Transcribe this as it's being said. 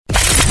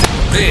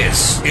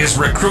This is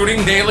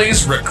Recruiting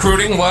Daily's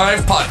Recruiting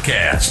Live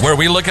podcast, where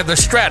we look at the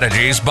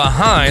strategies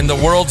behind the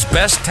world's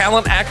best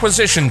talent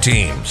acquisition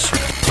teams.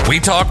 We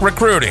talk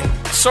recruiting,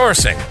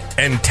 sourcing,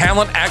 and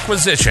talent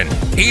acquisition.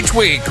 Each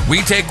week,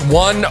 we take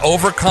one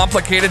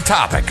overcomplicated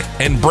topic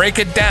and break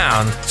it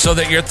down so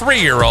that your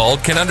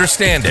 3-year-old can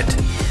understand it.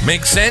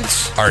 Make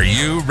sense? Are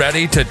you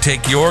ready to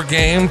take your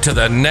game to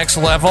the next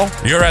level?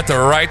 You're at the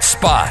right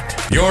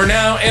spot. You're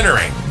now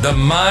entering the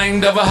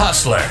mind of a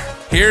hustler.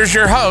 Here's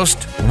your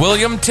host,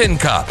 William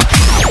Tincup.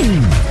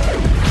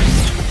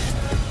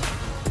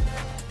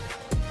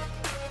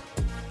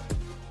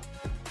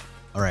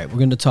 All right, we're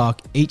going to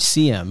talk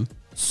HCM,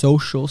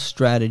 social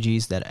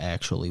strategies that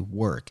actually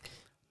work.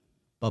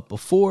 But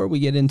before we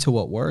get into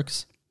what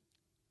works,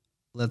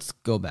 let's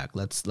go back.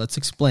 Let's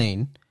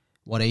explain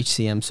what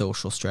HCM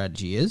social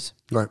strategy is.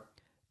 Right.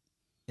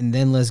 And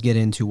then let's get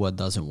into what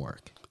doesn't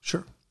work.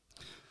 Sure.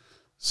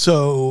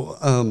 So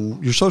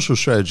your social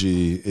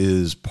strategy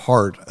is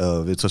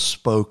it's a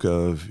spoke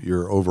of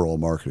your overall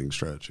marketing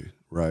strategy,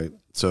 right?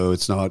 So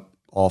it's not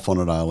off on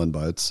an island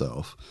by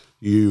itself.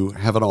 You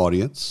have an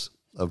audience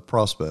of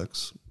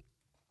prospects.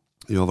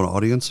 You have an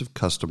audience of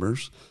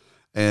customers.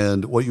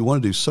 And what you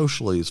want to do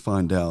socially is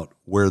find out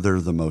where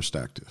they're the most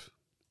active.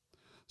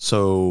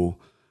 So,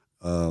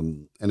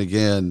 and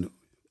again,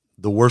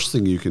 the worst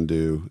thing you can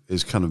do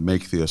is kind of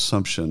make the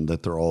assumption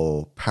that they're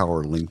all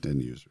power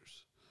LinkedIn users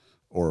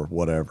or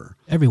whatever.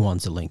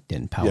 Everyone's a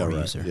LinkedIn power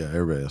user. Yeah,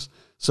 everybody is.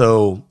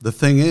 So the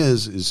thing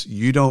is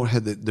you don't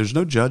have there's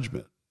no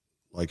judgment.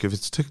 Like if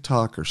it's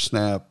TikTok or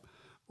Snap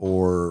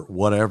or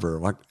whatever,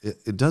 like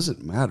it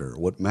doesn't matter.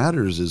 What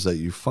matters is that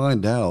you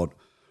find out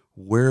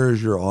where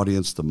is your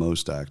audience the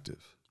most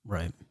active.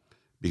 Right.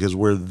 Because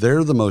where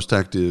they're the most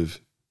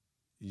active,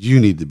 you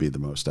need to be the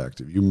most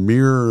active. You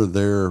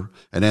mirror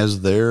and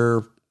as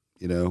their,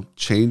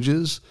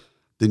 changes,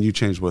 then you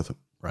change with them.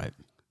 Right.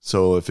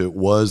 So if it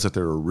was that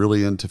they were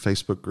really into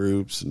Facebook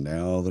groups and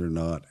now they're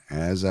not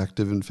as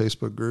active in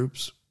Facebook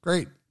groups,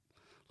 great.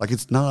 Like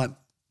it's not,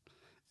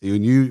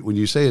 when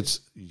you say it's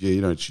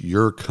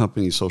your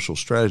company's social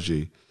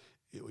strategy,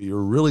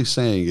 you're really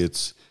saying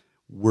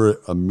we're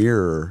a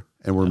mirror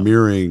and we're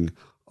mirroring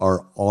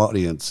our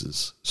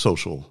audience's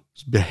social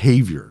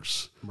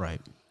behaviors.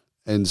 Right.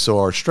 And so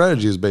our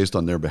strategy is based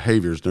on their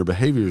behaviors. Their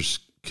behaviors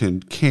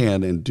can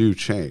and do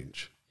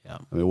change. Yeah.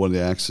 I mean, one of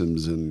the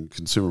axioms in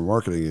consumer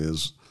marketing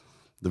is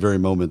the very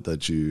moment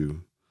that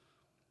you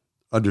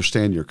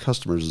understand your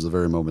customers is the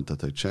very moment that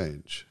they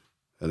change.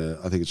 And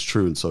I think it's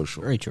true in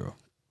social. Very true.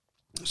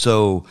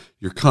 So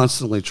you're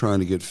constantly trying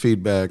to get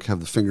feedback, have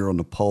the finger on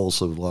the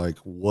pulse of like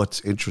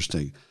what's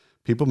interesting.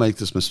 People make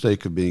this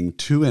mistake of being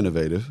too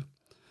innovative.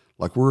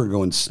 Like we're going to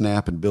go and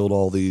Snap and build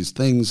all these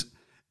things,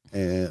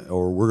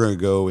 or we're going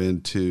to go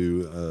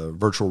into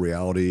virtual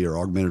reality or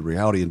augmented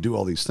reality and do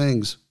all these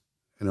things,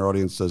 and our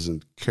audience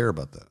doesn't care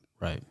about that.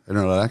 Right. They're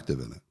not active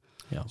in it.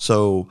 Yeah.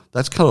 So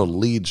that's kind of a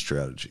lead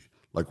strategy.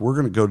 Like we're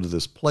going to go to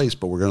this place,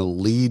 but we're going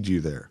to lead you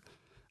there.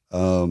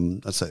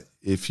 That's a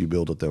if you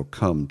build it, they'll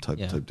come type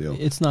deal.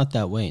 It's not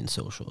that way in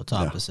social. It's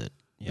opposite.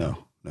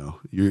 No.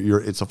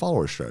 It's a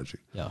follower strategy.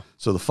 Yeah.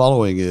 So the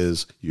following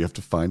is you have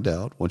to find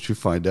out. Once you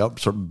find out,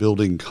 start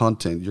building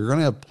content. You're going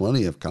to have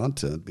plenty of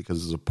content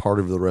because it's a part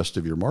of the rest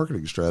of your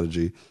marketing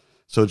strategy.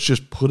 So it's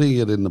just putting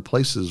it in the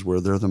places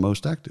where they're the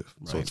most active.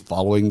 Right. So it's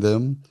following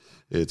them.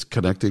 It's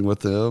connecting with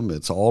them.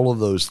 It's all of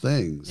those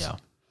things. Yeah.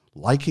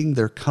 Liking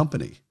their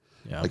company.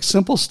 Yeah. Like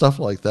simple stuff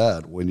like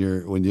that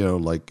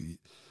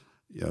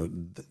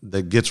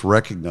that gets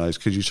recognized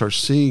because you start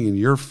seeing in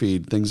your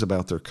feed things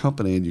about their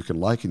company and you can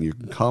like and you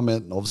can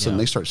comment and all of a sudden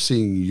they start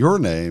seeing your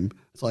name.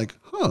 It's like,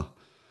 huh.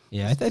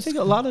 Yeah, I think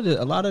a lot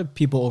of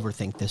people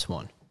overthink this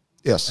one.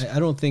 Yes. I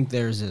don't think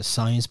there's a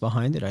science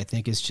behind it. I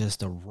think it's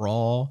just a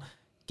raw,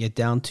 get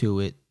down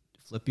to it,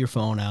 flip your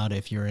phone out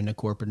if you're in a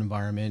corporate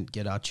environment,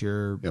 get out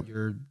your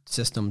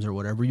systems or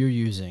whatever you're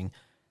using,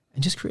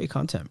 and just create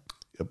content.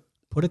 Yep.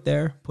 Put it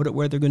there. Put it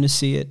where they're going to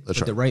see it. That's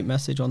put right. the right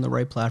message on the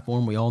right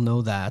platform. We all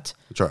know that.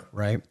 That's right.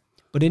 Right?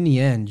 But in the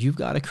end, you've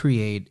got to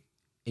create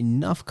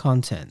enough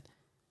content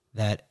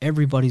that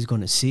everybody's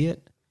going to see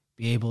it,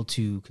 be able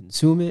to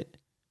consume it,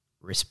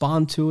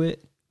 respond to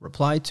it,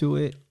 reply to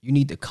it. You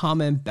need to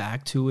comment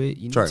back to it.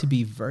 You need to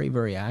be very,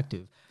 very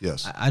active.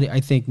 Yes. I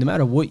think no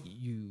matter what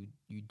you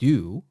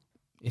do,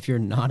 if you're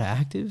not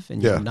active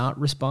and you're not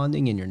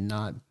responding and you're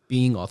not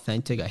being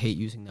authentic, I hate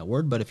using that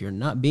word, but if you're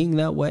not being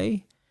that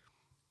way,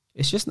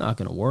 it's just not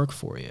going to work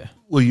for you.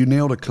 Well, you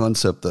nailed a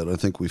concept that I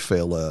think we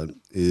fail at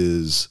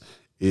is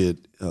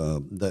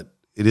that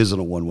it isn't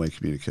a one-way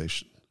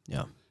communication.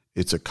 Yeah.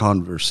 It's a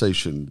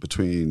conversation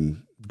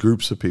between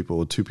groups of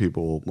people, 2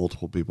 people,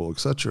 multiple people,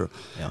 etc.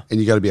 Yeah. And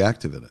you got to be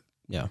active in it.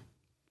 Yeah.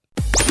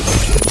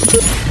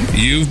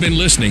 You've been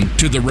listening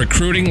to the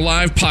Recruiting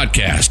Live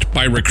podcast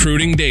by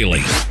Recruiting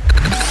Daily.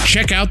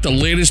 Check out the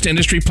latest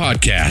industry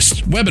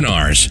podcasts,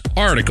 webinars,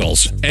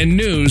 articles, and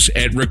news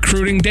at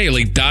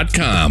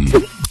recruitingdaily.com.